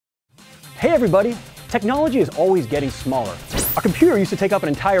Hey everybody! Technology is always getting smaller. A computer used to take up an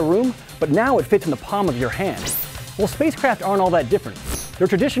entire room, but now it fits in the palm of your hand. Well, spacecraft aren't all that different. They're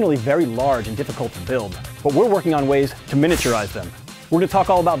traditionally very large and difficult to build, but we're working on ways to miniaturize them. We're going to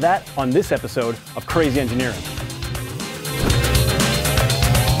talk all about that on this episode of Crazy Engineering.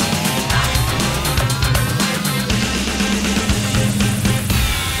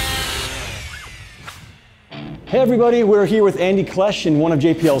 Hey everybody, we're here with Andy Klesch in one of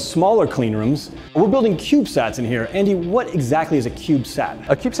JPL's smaller clean rooms. We're building CubeSats in here. Andy, what exactly is a CubeSat?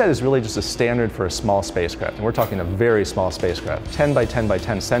 A CubeSat is really just a standard for a small spacecraft, and we're talking a very small spacecraft, 10 by 10 by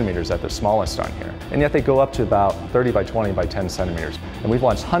 10 centimeters at the smallest on here. And yet they go up to about 30 by 20 by 10 centimeters. And we've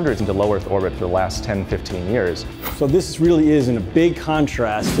launched hundreds into low Earth orbit for the last 10, 15 years. So this really is in a big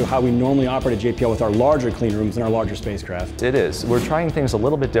contrast to how we normally operate at JPL with our larger clean rooms and our larger spacecraft. It is. We're trying things a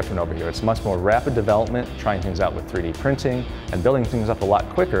little bit different over here. It's much more rapid development, trying things out with 3D printing, and building things up a lot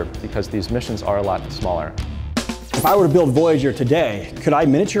quicker because these missions are a lot smaller. If I were to build Voyager today, could I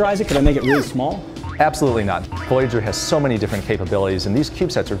miniaturize it? Could I make it really small? Absolutely not. Voyager has so many different capabilities, and these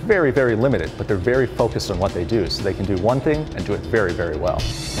CubeSats are very, very limited, but they're very focused on what they do, so they can do one thing and do it very, very well.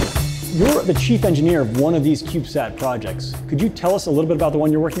 You're the chief engineer of one of these CubeSat projects. Could you tell us a little bit about the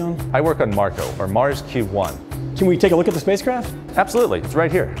one you're working on? I work on Marco, or Mars Cube 1. Can we take a look at the spacecraft? Absolutely, it's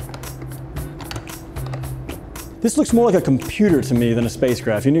right here. This looks more like a computer to me than a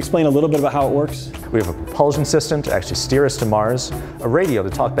spacecraft. Can you explain a little bit about how it works? We have a propulsion system to actually steer us to Mars, a radio to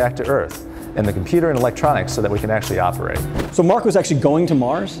talk back to Earth, and the computer and electronics so that we can actually operate. So Marco's actually going to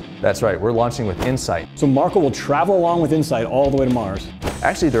Mars? That's right, we're launching with InSight. So Marco will travel along with InSight all the way to Mars?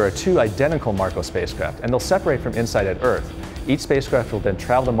 Actually, there are two identical Marco spacecraft, and they'll separate from InSight at Earth. Each spacecraft will then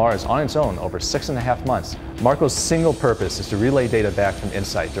travel to Mars on its own over 6.5 months. Marco's single purpose is to relay data back from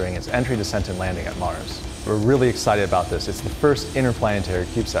InSight during its entry, descent, and landing at Mars. We're really excited about this. It's the first interplanetary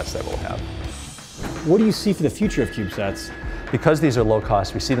CubeSats that we'll have. What do you see for the future of CubeSats? Because these are low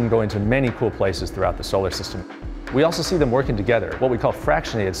cost, we see them going to many cool places throughout the solar system. We also see them working together, what we call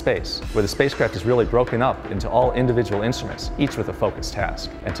fractionated space, where the spacecraft is really broken up into all individual instruments, each with a focused task.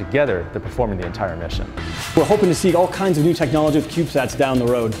 And together, they're performing the entire mission. We're hoping to see all kinds of new technology with CubeSats down the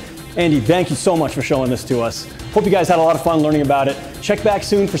road. Andy, thank you so much for showing this to us. Hope you guys had a lot of fun learning about it. Check back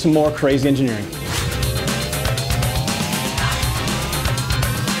soon for some more crazy engineering.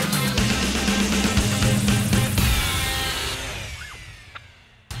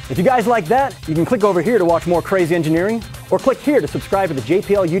 If you guys like that, you can click over here to watch more crazy engineering, or click here to subscribe to the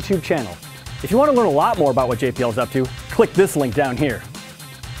JPL YouTube channel. If you want to learn a lot more about what JPL is up to, click this link down here.